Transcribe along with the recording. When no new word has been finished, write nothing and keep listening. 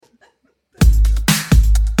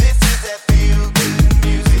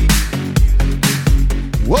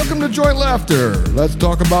Welcome to Joint Laughter. Let's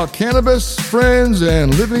talk about cannabis, friends,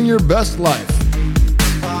 and living your best life.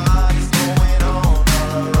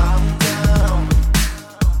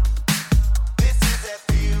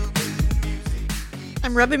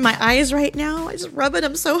 I'm rubbing my eyes right now. I just rubbing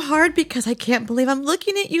them so hard because I can't believe I'm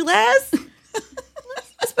looking at you, Les.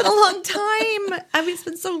 It's been a long time. I mean, it's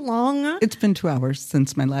been so long. It's been 2 hours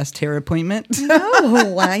since my last hair appointment.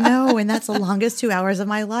 No, I know. And that's the longest 2 hours of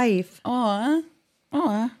my life. Aw.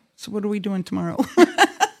 So what are we doing tomorrow?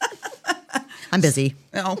 I'm busy.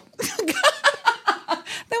 Oh.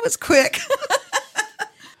 That was quick.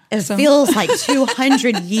 It feels like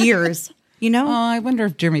 200 years, you know? Oh, I wonder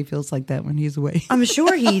if Jeremy feels like that when he's away. I'm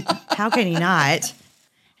sure how can he not?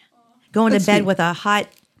 Going to bed with a hot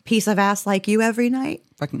piece of ass like you every night?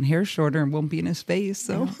 Fucking hair shorter and won't be in his face,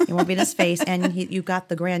 so. It won't be in his face. And you got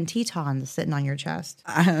the Grand Teton sitting on your chest.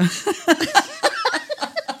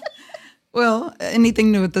 Well,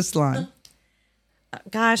 anything new at the salon?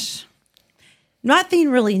 Gosh, nothing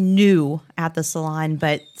really new at the salon,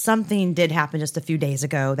 but something did happen just a few days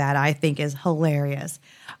ago that I think is hilarious.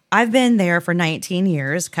 I've been there for 19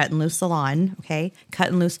 years, Cuttin Loose Salon, okay?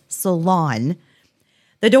 Cuttin Loose Salon.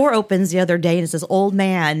 The door opens the other day, and it's this old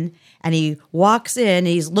man, and he walks in, and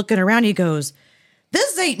he's looking around, and he goes,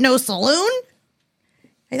 "This ain't no saloon.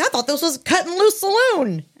 Hey, I thought this was Cuttin Loose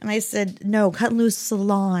Saloon." And I said, "No, Cuttin Loose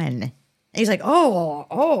Salon." And he's like,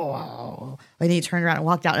 oh. And he turned around and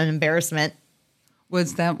walked out in embarrassment.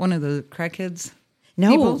 Was that one of the crackheads?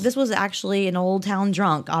 No, Peoples? This was actually an old town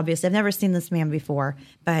drunk, obviously. I've never seen this man before,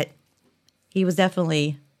 but he was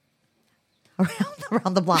definitely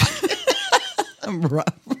around the block. Rough.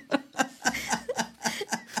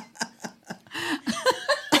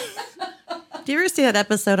 Do you ever see that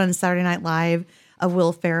episode on Saturday Night Live of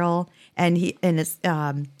Will Ferrell? And he's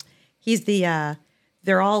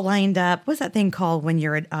they're all lined up. What's that thing called when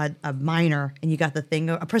you're a miner and you got the thing,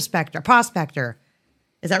 a prospector?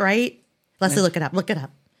 Is that right? Leslie, look it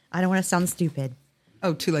up. I don't want to sound stupid.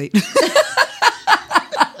 Oh, too late.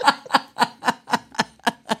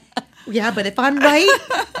 Yeah, but if I'm right.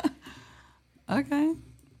 Okay.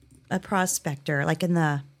 A prospector, like in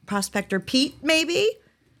the Prospector Pete, maybe?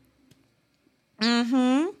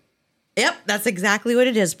 Mm-hmm. Yep, that's exactly what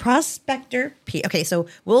it is. Prospector Pete. Okay, so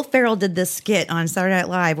Will Ferrell did this skit on Saturday Night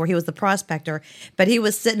Live where he was the prospector, but he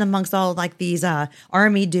was sitting amongst all like these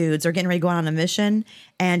army dudes or getting ready to go on a mission,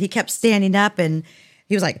 and he kept standing up and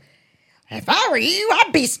he was like, "If I were you,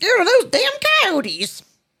 I'd be scared of those damn coyotes."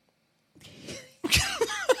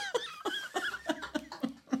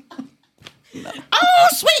 Oh,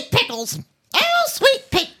 sweet pickles. Oh,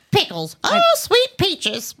 sweet pickles. Oh, sweet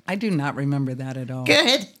peaches. I do not remember that at all.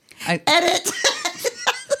 Good. Edit.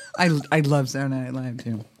 I love Saturday Night Live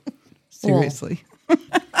too. Seriously.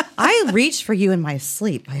 I reached for you in my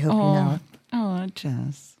sleep. I hope you know. Oh,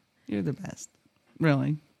 Jess. You're the best.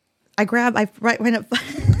 Really. Right when it...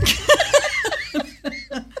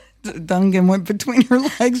 Duncan went between her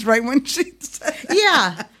legs right when she said that.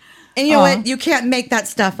 Yeah. And you know what? You can't make that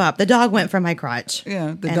stuff up. The dog went for my crotch.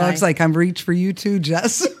 Yeah, the dog's like, I'm reached for you too,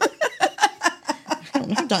 Jess. I don't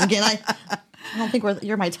know, Duncan. I don't think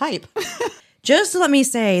you're my type. Just let me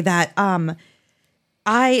say that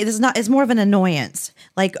it's more of an annoyance.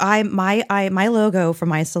 Like my logo for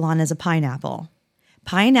my salon is a pineapple.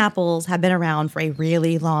 Pineapples have been around for a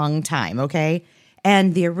really long time, okay?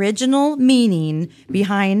 And the original meaning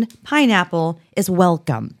behind pineapple is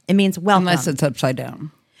welcome. It means welcome. Unless it's upside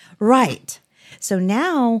down. Right. So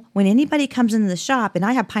now when anybody comes into the shop, and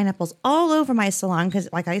I have pineapples all over my salon because,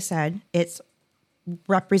 like I said, it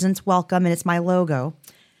represents welcome and it's my logo.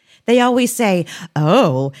 They always say,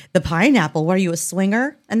 "Oh, the pineapple, what are you, a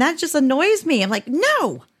swinger?" And that just annoys me. I'm like,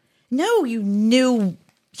 no, you new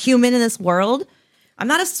human in this world. I'm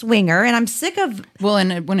not a swinger, and I'm sick of... Well,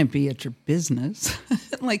 and it wouldn't be at your business.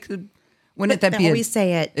 Like, wouldn't that be always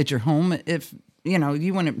say it at your home? If,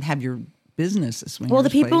 you wouldn't have your business a swingers Well, the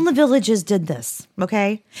people place. in the villages did this,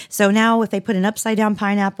 okay? So now if they put an upside-down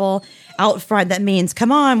pineapple out front, that means,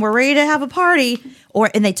 come on, we're ready to have a party.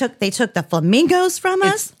 And they took the flamingos from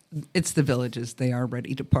us. It's the villages. They are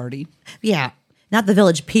ready to party. Yeah. Not the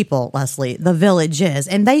village people, Leslie. The villages.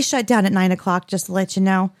 And they shut down at 9 o'clock, just to let you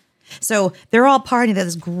know. So they're all partying at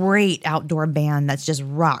this great outdoor band that's just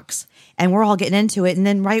rocks. And we're all getting into it. And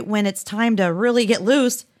then right when it's time to really get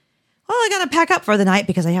loose, I got to pack up for the night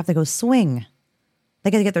because I have to go swing.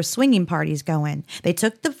 They got to get their swinging parties going. They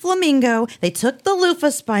took the flamingo. They took the loofah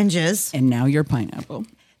sponges. And now you're pineapple.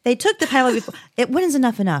 They took the pineapple. When is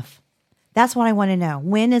enough? That's what I want to know.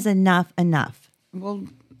 When is enough? Well,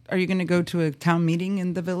 are you going to go to a town meeting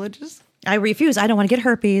in the villages? I refuse. I don't want to get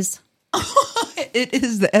herpes. It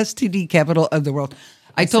is the STD capital of the world.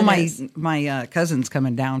 I Yes, told it my cousin's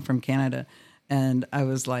coming down from Canada, and I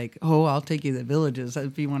was like, "Oh, I'll take you to the Villages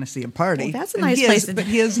if you want to see a party." Well, that's a And nice he place has, to- but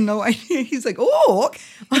he has no idea. He's like, "Oh, okay."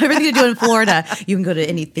 Everything you do in Florida, you can go to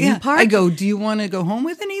any theme Yeah. park. I go, "Do you want to go home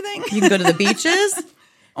with anything?" You can go to the beaches,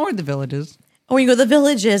 Or the Villages. or you can go to the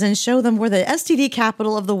villages and show them where the STD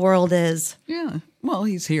capital of the world is. Yeah. Well,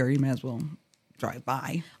 he's here. He may as well drive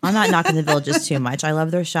by. I'm not knocking the villages too much. I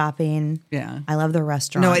love their shopping. Yeah. I love their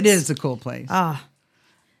restaurants. No, it is a cool place.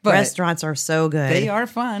 But Restaurants are so good. they are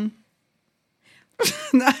fun.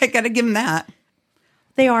 I got to give them that.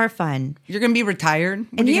 They are fun. You're going to be retired.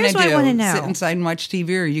 What And are you here's going to what I do? wanna know. Sit inside and watch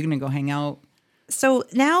TV, or are you going to go hang out? So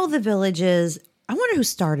now the villages, I wonder who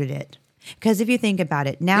started it. Because if you think about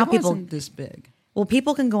it, now It people wasn't this big. Well,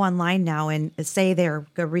 people can go online now and say they're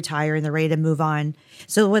going to retire and they're ready to move on.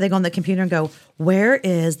 So where they go on the computer and go, where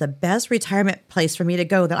is the best retirement place for me to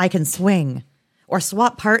go that I can swing or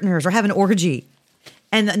swap partners or have an orgy?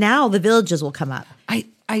 And now the villages will come up.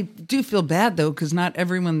 I do feel bad, though, because not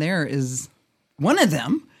everyone there is one of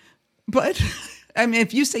them. But, I mean,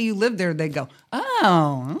 if you say you live there, they go,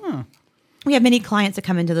 oh. We have many clients that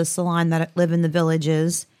come into the salon that live in the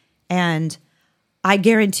villages, and I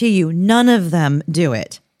guarantee you none of them do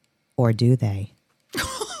it. Or do they?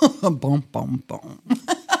 Boom, boom, boom.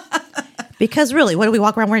 Because really, what do we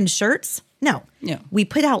walk around wearing shirts? No. Yeah. We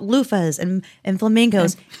put out loofahs and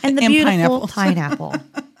flamingos and the and beautiful pineapples. pineapple.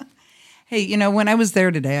 Hey, you know, when I was there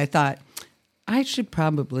today, I thought I should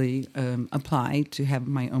probably apply to have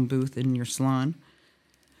my own booth in your salon.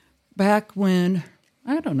 Back when,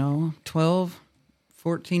 I don't know, 12,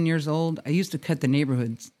 14 years old, I used to cut the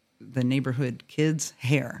neighborhood kids'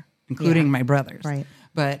 hair, including Yeah. my brothers. Right.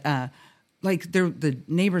 But like the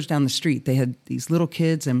neighbors down the street, they had these little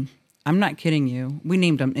kids, and I'm not kidding you. We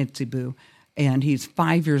named him Itsy Boo, and he's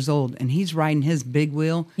 5 years old, and he's riding his big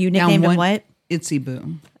wheel. You down nicknamed him what? Itsy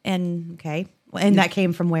Boo. And okay. And that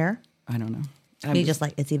came from where? I don't know. You just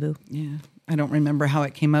like Itsy Boo. Yeah, I don't remember how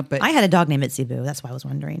it came up, but I had a dog named Itsy Boo. That's why I was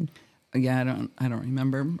wondering. yeah, I don't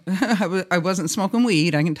remember. I wasn't smoking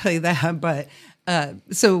weed, I can tell you that. But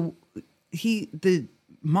so the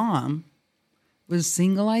mom was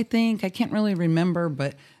single, I think. I can't really remember,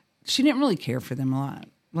 but she didn't really care for them a lot.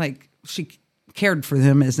 Like she cared for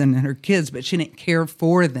them as in her kids, but she didn't care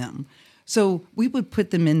for them. So we would put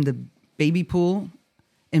them in the baby pool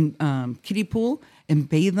and kiddie pool and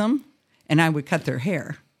bathe them, and I would cut their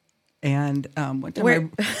hair. And one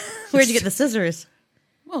time Where'd you get the scissors?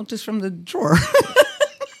 well, just from the drawer.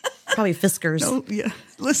 Probably Fiskars. Oh, yeah.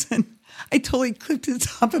 Listen, I totally clipped the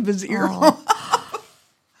top of his ear off.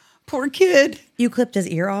 Poor kid. You clipped his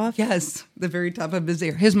ear off? Yes, the very top of his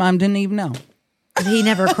ear. His mom didn't even know. He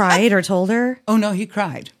never cried or told her? Oh, no, he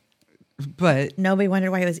cried. But Nobody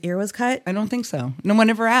wondered why his ear was cut? I don't think so. No one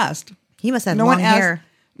ever asked. He must have No long one asked. hair.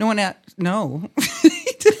 No one asked. No.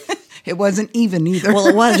 It wasn't even either. Well,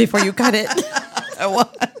 it was before you cut it. It was.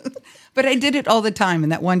 But I did it all the time,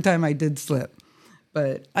 and that one time I did slip.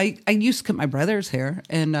 But I used to cut my brother's hair,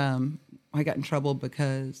 and I got in trouble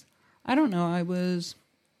because, I don't know, I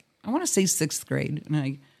want to say 6th grade, and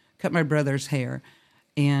I cut my brother's hair,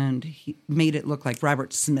 and he made it look like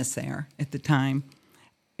Robert Smith's hair at the time.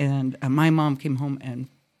 And my mom came home and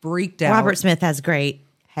freaked out. Robert Smith has great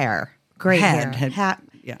hair. Great hair.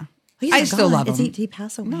 Yeah. He's I still gone. love him. Did he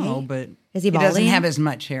pass away? No, but Is he doesn't balding? have as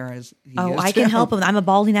much hair as he Oh, used I can to. help him. I'm a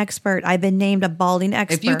balding expert. I've been named a balding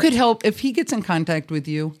expert. If you could help, if he gets in contact with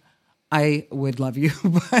you, I would love you,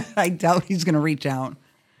 but I doubt he's going to reach out.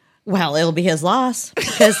 Well, it'll be his loss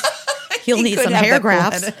because he'll He need could some have hair that full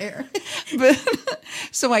grafts. head of hair. But,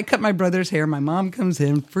 so I cut my brother's hair. My mom comes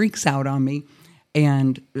in, freaks out on me,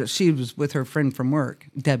 and she was with her friend from work,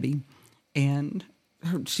 Debbie, and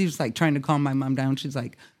she was like trying to calm my mom down. She's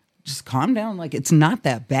like, just calm down. Like, it's not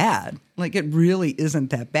that bad. Like, it really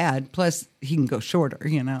isn't that bad. Plus, he can go shorter,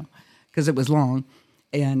 because it was long.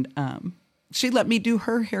 And she let me do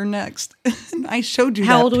her hair next. And I showed you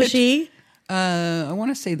How that old was picture. she? I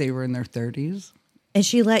want to say they were in their 30s. And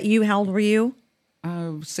she let you, how old were you?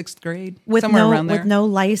 6th grade, With somewhere no around there. with no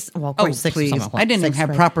lice. Well, of Oh, course, sixth or please. something. I didn't even Sixth have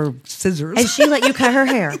grade. proper scissors. And she let you cut her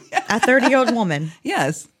hair. A 30-year-old woman.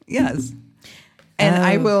 Yes. And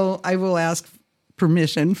I will ask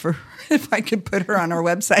permission for if I could put her on our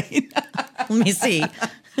website. Let me see.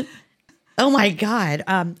 Oh my God.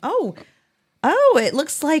 Oh, it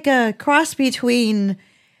looks like a cross between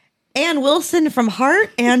Ann Wilson from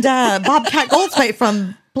Heart and Bobcat Goldthwait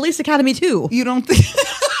from Police Academy 2. You don't think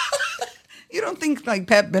you don't think like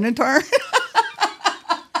Pat Benatar?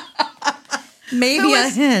 Maybe a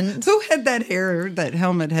hint. Who had that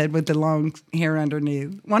helmet head with the long hair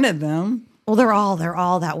underneath? One of them. Well, they're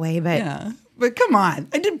all that way, but Yeah. But come on.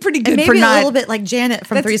 I did pretty good and for maybe not. a little bit like Janet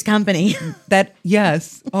from Three's Company.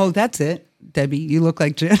 Yes. Oh, that's it. Debbie, you look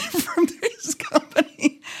like Janet from Three's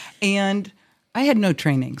Company. And I had no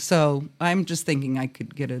training. So I'm just thinking I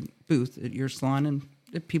could get a booth at your salon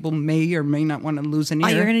and people may or may not want to lose an ear.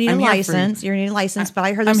 You're going to need a license. You're going to need a license, but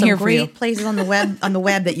I heard there's some great places on the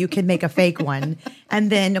web that you can make a fake one.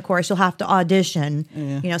 And then, of course, you'll have to audition.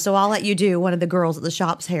 Yeah. So I'll let you do one of the girls at the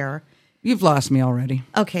shop's hair. You've lost me already.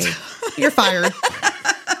 Okay. You're fired.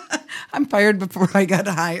 I'm fired before I got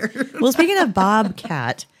hired. Well, speaking of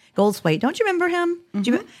Bobcat Goldswaite, don't you remember him?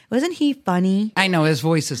 Mm-hmm. Wasn't he funny? I know. His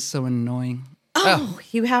voice is so annoying.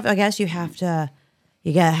 I guess you have to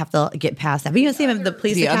get past that. But you can see him at the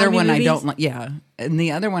police. The Academy other one movies. I don't like. Yeah, and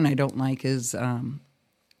the other one I don't like is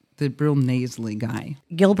the real nasally guy.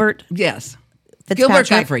 Gilbert. Yes, Fitzpatrick. Gilbert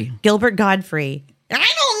Godfrey. Gilbert Godfrey. I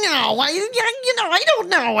don't know. I don't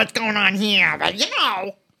know what's going on here, but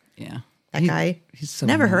Yeah, That guy. He's so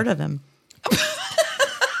never annoying. heard of him.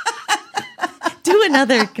 Do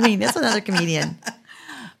another comedian. That's another comedian.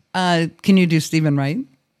 Can you do Stephen Wright?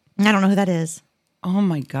 I don't know who that is. Oh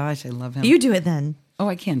my gosh, I love him. You do it then. Oh,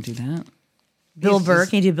 I can't do that. Bill He's Burr.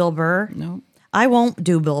 just- Can you do Bill Burr? No. I won't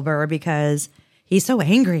do Bill Burr because he's so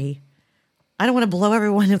angry. I don't want to blow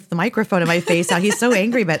everyone with the microphone in my face out. He's so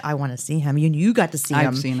angry, but I want to see him. You got to see him.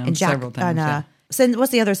 I've seen him in several times, yeah.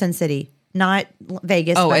 What's the other Sin City? Not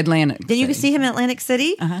Vegas. Oh, but Atlantic Did you City. see him in Atlantic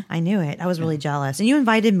City? Uh-huh. I knew it. I was really jealous. And you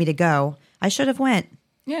invited me to go. I should have went.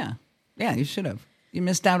 Yeah, you should have. You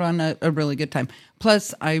missed out on a really good time.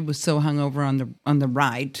 Plus, I was so hungover on the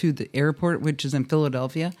ride to the airport, which is in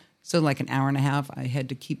Philadelphia. So, like an hour and a half, I had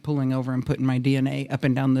to keep pulling over and putting my DNA up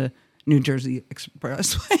and down the New Jersey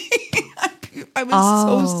Expressway. I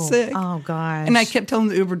was so sick. Oh, gosh. And I kept telling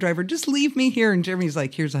the Uber driver, just leave me here. And Jeremy's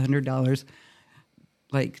like, here's $100.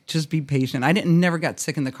 Like, just be patient. I never got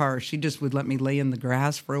sick in the car. She just would let me lay in the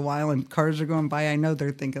grass for a while, and cars are going by. I know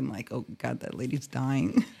they're thinking like, oh, God, that lady's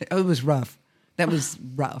dying. It was rough. That was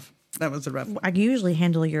rough. That was a rough. I usually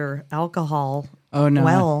handle your alcohol Oh, no.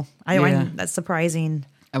 well. Yeah. That's surprising.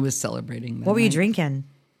 I was celebrating that What were you night. drinking?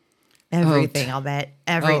 Everything, I'll bet.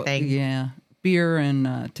 Everything. Oh, yeah. Beer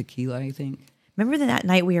and tequila, I think. Remember that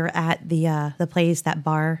night we were at the place, that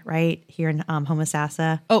bar right here in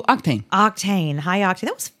Homosassa? Oh, Octane. Octane, High Octane.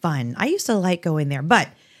 That was fun. I used to like going there, but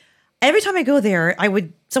every time I go there,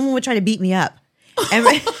 someone would try to beat me up. I'm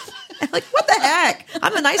like, what the heck?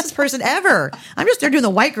 I'm the nicest person ever. I'm just there doing the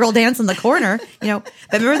white girl dance in the corner, But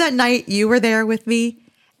remember that night you were there with me,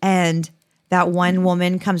 and that one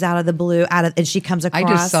woman comes out of the blue, and she comes across. I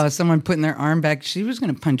just saw someone putting their arm back. She was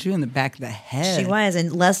going to punch you in the back of the head. She was,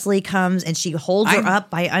 and Leslie comes and she holds her up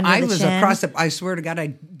by under the chin. I was across I swear to God,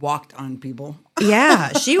 I walked on people.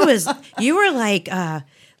 Yeah, she was. You were like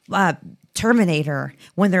Terminator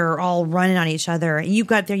when they're all running on each other, and you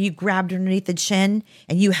got there. You grabbed her underneath the chin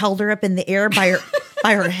and you held her up in the air by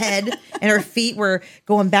her head, and her feet were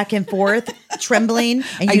going back and forth, trembling.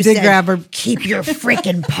 And you said, grab her. Keep your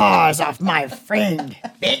freaking paws off my friend,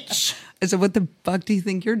 bitch. I said, what the fuck do you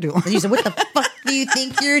think you're doing? And you said, "What the fuck do you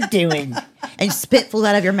think you're doing?" And spit flew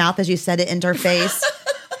out of your mouth as you said it into her face.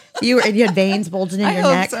 You had veins bulging in your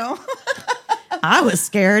neck. So. I was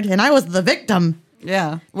scared, and I was the victim.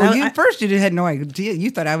 Yeah. Well, I- first you had no idea.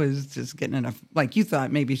 You thought I was just getting enough. Like you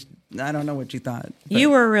thought maybe, I don't know what you thought. But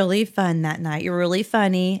You were really fun that night. You were really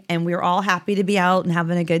funny, and we were all happy to be out and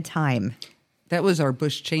having a good time. That was our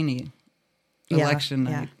Bush Cheney Yeah, election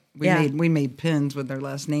yeah, night. yeah. We made pins with their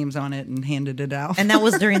last names on it and handed it out. And that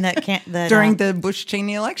was during during the Bush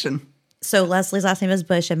Cheney election. So Leslie's last name is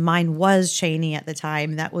Bush, and mine was Cheney at the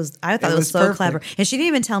time. I thought it was so perfect. clever, and she didn't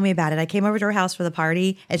even tell me about it. I came over to her house for the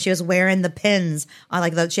party, and she was wearing the pins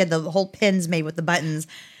on, she had the whole pins made with the buttons,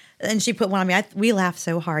 and she put one on me. We laughed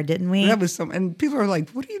so hard, didn't we? That was and people are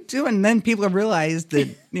like, "What are you doing?" And then people realized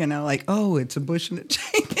that oh, it's a Bush and a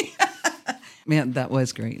Cheney. Man, that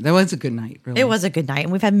was great. That was a good night. Really, It was a good night,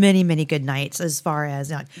 and we've had many, many good nights. As far as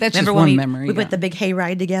That's remember just when one we, memory, we yeah. put the big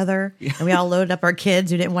hayride together, and we all loaded up our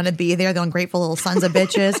kids who didn't want to be there, the ungrateful little sons of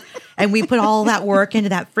bitches, and we put all that work into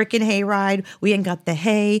that freaking hayride. We even got the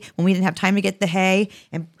hay when we didn't have time to get the hay,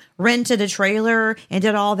 and rented a trailer and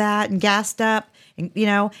did all that and gassed up, and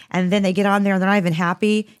and then they get on there and they're not even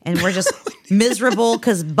happy, and we're just miserable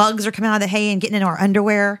because bugs are coming out of the hay and getting into our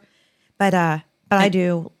underwear. But I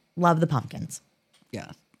do love the pumpkins.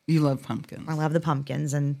 Yeah, you love pumpkins. I love the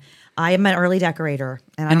pumpkins, and I am an early decorator.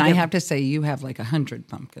 And I have to say, you have like 100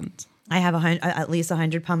 pumpkins. I have at least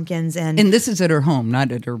 100 pumpkins, and And this is at her home,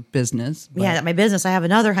 not at her business. But at my business, I have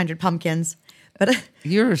another 100 pumpkins. But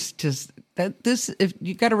Yours just that this if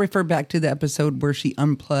you got to refer back to the episode where she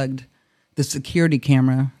unplugged the security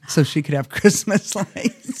camera so she could have Christmas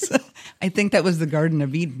lights. I think that was the Garden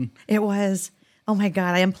of Eden. it was, oh my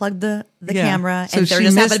God, I unplugged the Yeah. camera So and there she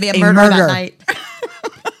just happened to be missed a a murder murder. that night.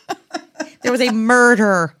 There was a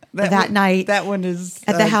murder that one- night That one is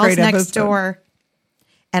at the a house great next episode. door.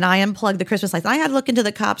 And I unplugged the Christmas lights. I had to look into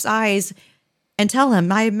the cop's eyes and tell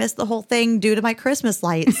him I missed the whole thing due to my Christmas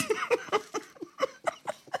lights.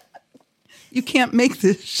 You can't make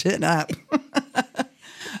this shit up.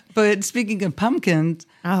 But speaking of pumpkins,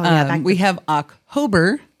 Oh, yeah, back we to- have our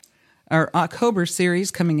October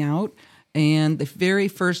series coming out. And the very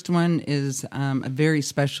first one is a very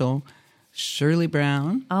special Shirley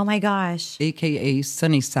Brown, Oh my gosh. a.k.a.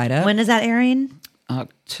 Sunny Side Up. When is that airing?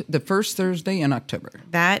 The first Thursday in October.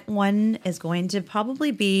 That one is going to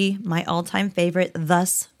probably be my all-time favorite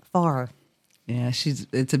thus far. Yeah,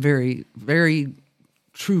 it's a very, very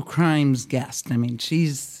true crimes guest. I mean,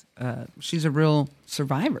 she's a real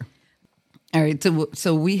survivor. All right,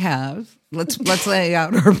 so we have let's lay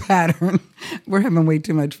out our pattern. We're having way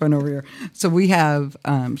too much fun over here. So we have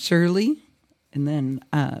Shirley, and then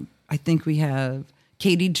I think we have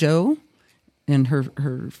Katie Jo and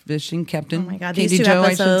her fishing captain. Oh my God, Katie these two Jo, I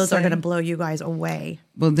should episodes are say. going to blow you guys away.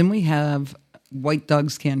 Well, then we have White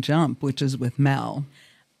Dogs Can't Jump, which is with Mel.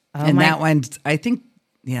 Oh And my- that one's, I think,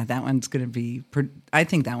 that one's going to be, I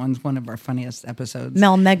think that one's one of our funniest episodes.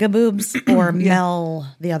 Mel Mega Boobs or Mel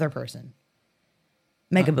the other person?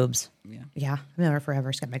 Mega Boobs. yeah. Yeah, I've known her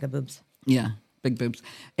forever. She's got mega boobs. Yeah, big boobs.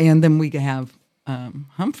 And then we have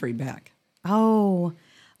Humphrey back. Oh,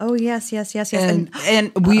 yes.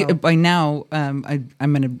 And we, by now, I'm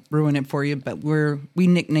going to ruin it for you, but we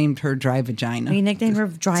nicknamed her Dry Vagina. We nicknamed her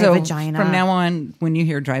Dry So Vagina. from now on, when you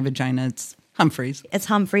hear Dry Vagina, it's Humphreys. It's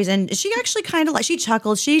Humphreys, and she actually kind of she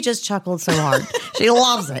chuckled. She just chuckled so hard. She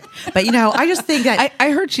loves it. But I just think that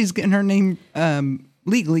I heard she's getting her name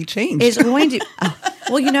legally changed. is going to.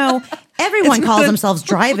 Everyone calls themselves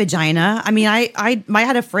Dry Vagina. I mean, I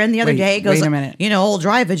had a friend the other Wait, day goes, wait a minute. Old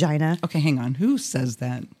Dry Vagina. Okay, hang on. Who says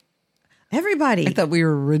that? Everybody, I thought we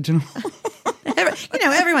were original.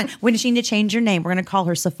 everyone. When she need to change her name, we're going to call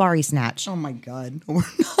her Safari Snatch. Oh my God. We're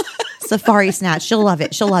not. Safari Snatch. She'll love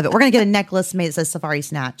it. We're going to get a necklace made that says Safari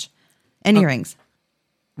Snatch and earrings.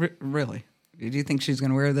 Really? Do you think she's going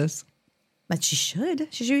to wear this? But she should.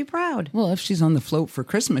 She should be proud. Well, if she's on the float for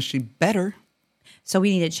Christmas, she better. So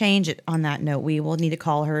we need to change it on that note. We will need to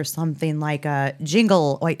call her something like a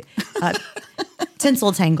Tinsel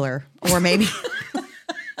Tangler, or maybe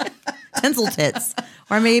Tinsel Tits,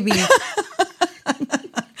 or maybe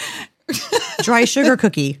Dry Sugar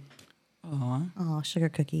Cookie. Oh, sugar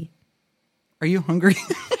cookie. Are you hungry?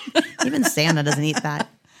 Even Santa doesn't eat that.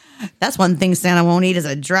 That's one thing Santa won't eat is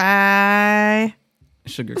a dry.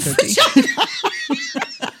 Sugar cookie.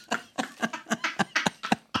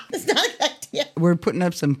 We're putting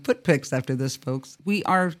up some foot pics after this, folks.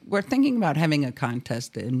 We're thinking about having a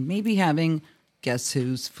contest and maybe having Guess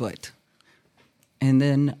Whose Foot. And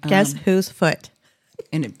then Guess whose foot?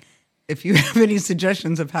 And if you have any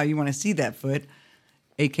suggestions of how you want to see that foot,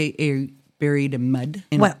 aka buried in mud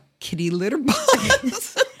in Well- a kitty litter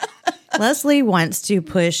box. Leslie wants to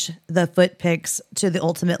push the foot pics to the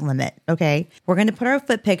ultimate limit. Okay, we're going to put our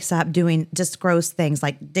foot pics up doing just gross things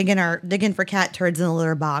like digging for cat turds in the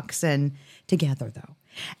litter box and together though,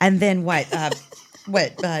 and then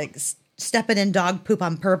stepping in dog poop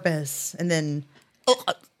on purpose, and then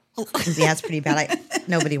yeah, it's pretty bad.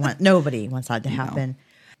 Nobody wants that to happen.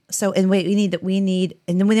 So and we need,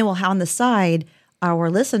 and then we'll have on the side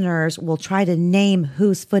our listeners will try to name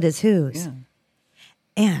whose foot is whose. Yeah.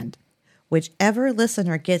 And whichever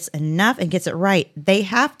listener gets enough and gets it right, they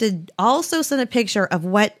have to also send a picture of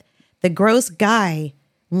what the gross guy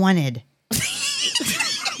wanted.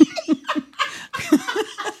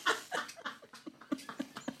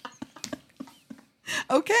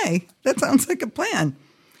 Okay, that sounds like a plan.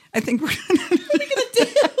 I think we're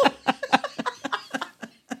gonna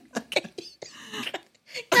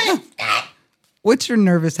What's your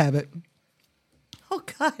nervous habit? Oh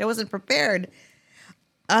God, I wasn't prepared.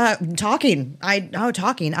 Talking.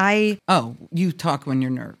 Oh, you talk when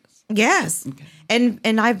you're nervous. Yes. Okay.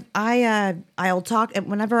 And I'll talk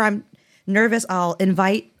whenever I'm nervous.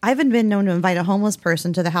 I've been known to invite a homeless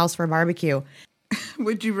person to the house for a barbecue.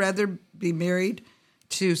 Would you rather be married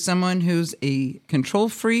to someone who's a control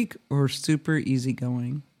freak or super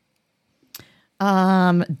easygoing?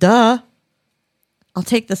 Duh. I'll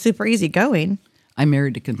take the super easy going. I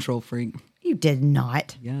married a control freak. You did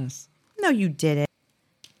not. Yes. No, you didn't.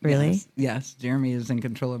 Really? Yes. Jeremy is in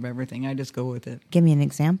control of everything. I just go with it. Give me an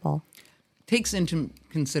example. takes into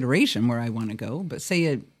consideration where I want to go. But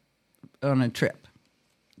say on a trip,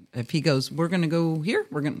 if he goes, we're going to go here,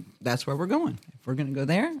 that's where we're going. If we're going to go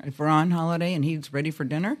there, if we're on holiday and he's ready for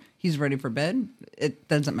dinner, he's ready for bed, it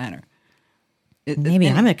doesn't matter. Maybe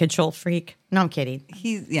I'm a control freak. No, I'm kidding.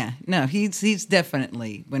 He's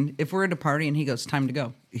definitely, if we're at a party and he goes, time to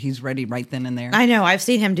go, he's ready right then and there. I know. I've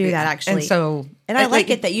seen him do that actually. And I like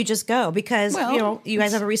it that you just go because, you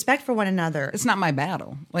guys have a respect for one another. It's not my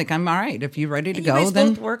battle. Like, I'm all right. If you're ready to and go, you guys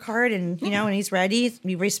then both work hard and, and he's ready.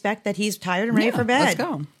 You respect that he's tired and ready for bed. Let's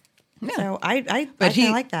go. Yeah. So I kind of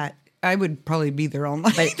like that. I would probably be there all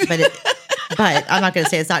night. But I'm not going to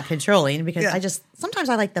say it's not controlling because sometimes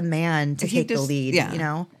I like the man to take the lead,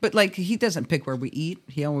 But like, he doesn't pick where we eat.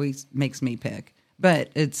 He always makes me pick. But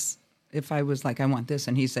if I was like, I want this,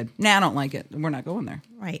 and he said, nah, I don't like it, we're not going there.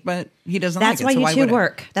 Right. But he doesn't That's like it. That's why you two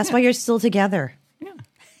work. That's why you're still together. Yeah.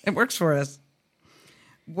 It works for us.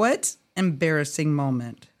 What embarrassing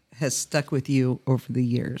moment has stuck with you over the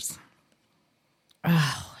years?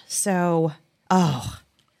 Oh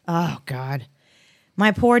God.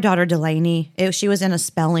 My poor daughter Delaney, she was in a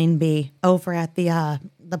spelling bee over at the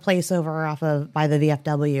place over off of by the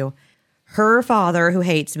VFW. Her father, who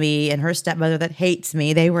hates me, and her stepmother that hates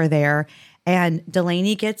me, they were there. And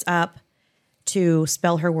Delaney gets up to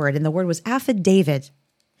spell her word, and the word was affidavit.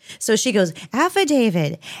 So she goes,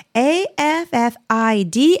 affidavit, AFFIDA.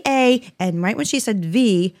 And right when she said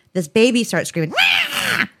V, this baby starts screaming,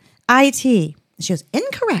 IT. She goes,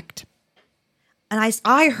 incorrect. And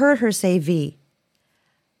I heard her say V.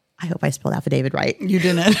 I hope I spelled affidavit right. You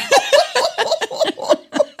didn't.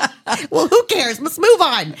 Well, who cares? Let's move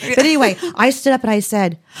on. But anyway, I stood up and I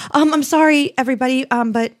said, I'm sorry, everybody,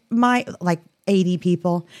 but my 80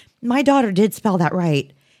 people, my daughter did spell that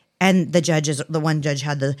right. And the one judge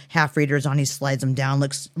had the half readers on. He slides them down,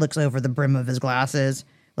 looks over the brim of his glasses,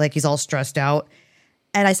 like he's all stressed out.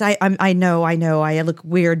 And I said, I know, I look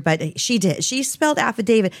weird, but she did. She spelled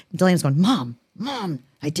affidavit. And Delaney's going, Mom,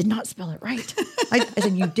 I did not spell it right. I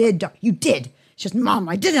said, you did. She goes, Mom,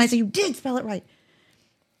 I didn't. I said, you did spell it right.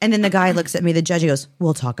 And then the guy looks at me, the judge, he goes,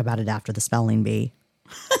 we'll talk about it after the spelling bee.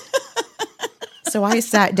 So I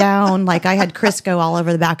sat down like I had Crisco all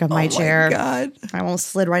over the back of my chair. Oh, my God. I almost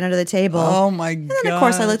slid right under the table. Oh, my God. And then, of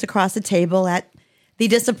course, I looked across the table at the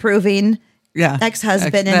disapproving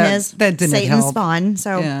ex-husband and his Satan spawn.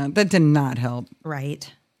 So yeah, that did not help.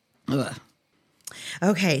 Right. Ugh.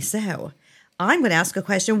 Okay, so I'm going to ask a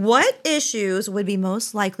question. What issues would be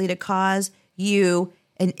most likely to cause you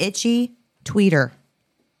an itchy tweeter?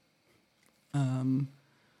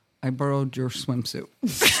 I borrowed your swimsuit.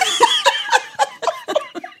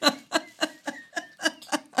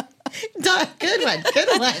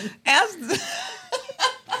 Good one.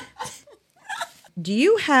 Do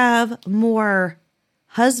you have more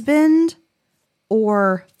husband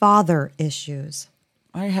or father issues?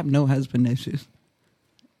 I have no husband issues.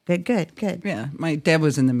 Good. Yeah, my dad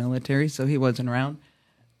was in the military, so he wasn't around.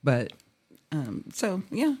 But,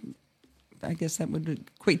 yeah, I guess that would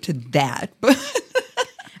equate to that.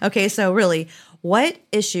 Okay, so really, what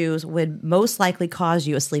issues would most likely cause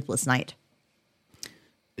you a sleepless night?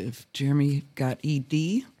 If Jeremy got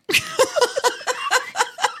ED.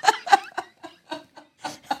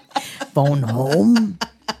 Phone home?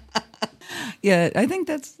 Yeah, I think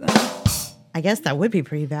that's... I guess that would be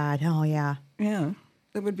pretty bad. Oh, yeah. Yeah,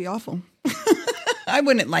 that would be awful. I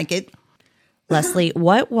wouldn't like it. Leslie,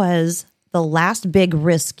 what was the last big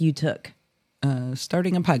risk you took?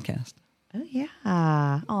 Starting a podcast. Oh, yeah.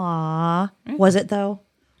 Aw. Yeah. Was it, though?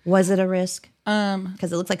 Was it a risk?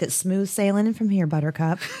 Because it looks like it's smooth sailing from here,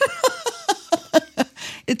 Buttercup.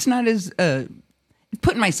 It's not as...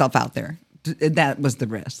 putting myself out there, that was the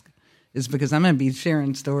risk. Is because I'm going to be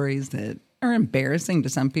sharing stories that are embarrassing to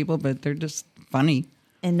some people, but they're just funny.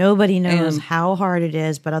 And nobody knows how hard it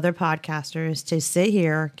is, but other podcasters, to sit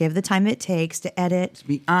here, give the time it takes to edit. To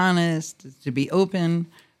be honest, to be open,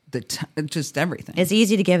 just everything. It's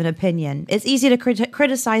easy to give an opinion. It's easy to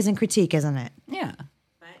criticize and critique, isn't it? Yeah.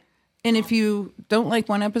 And if you don't like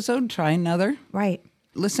one episode, try another. Right.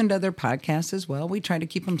 Listen to other podcasts as well. We try to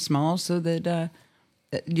keep them small so that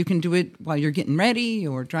you can do it while you're getting ready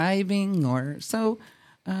or driving or so.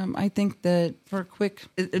 I think that for a quick,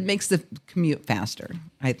 it makes the commute faster,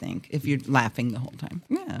 I think, if you're laughing the whole time.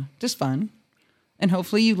 Yeah, just fun. And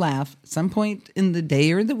hopefully you laugh at some point in the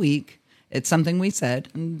day or the week at something we said.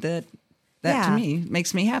 And that to me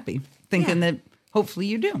makes me happy, thinking that hopefully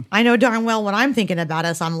you do. I know darn well when I'm thinking about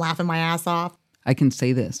us, I'm laughing my ass off. I can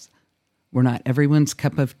say this. We're not everyone's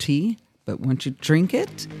cup of tea, but once you drink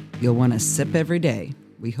it, you'll want to sip every day.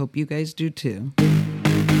 We hope you guys do too.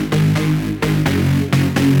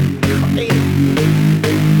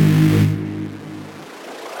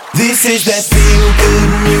 This is that feel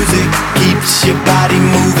good music, keeps your body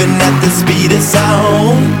moving at the speed of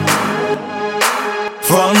sound.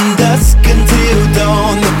 From dusk until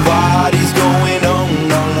dawn, the party's going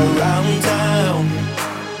on all around town.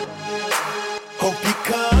 Hope you're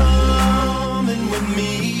coming with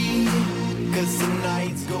me, 'cause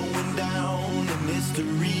tonight's going down in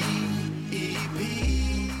Mystery EP.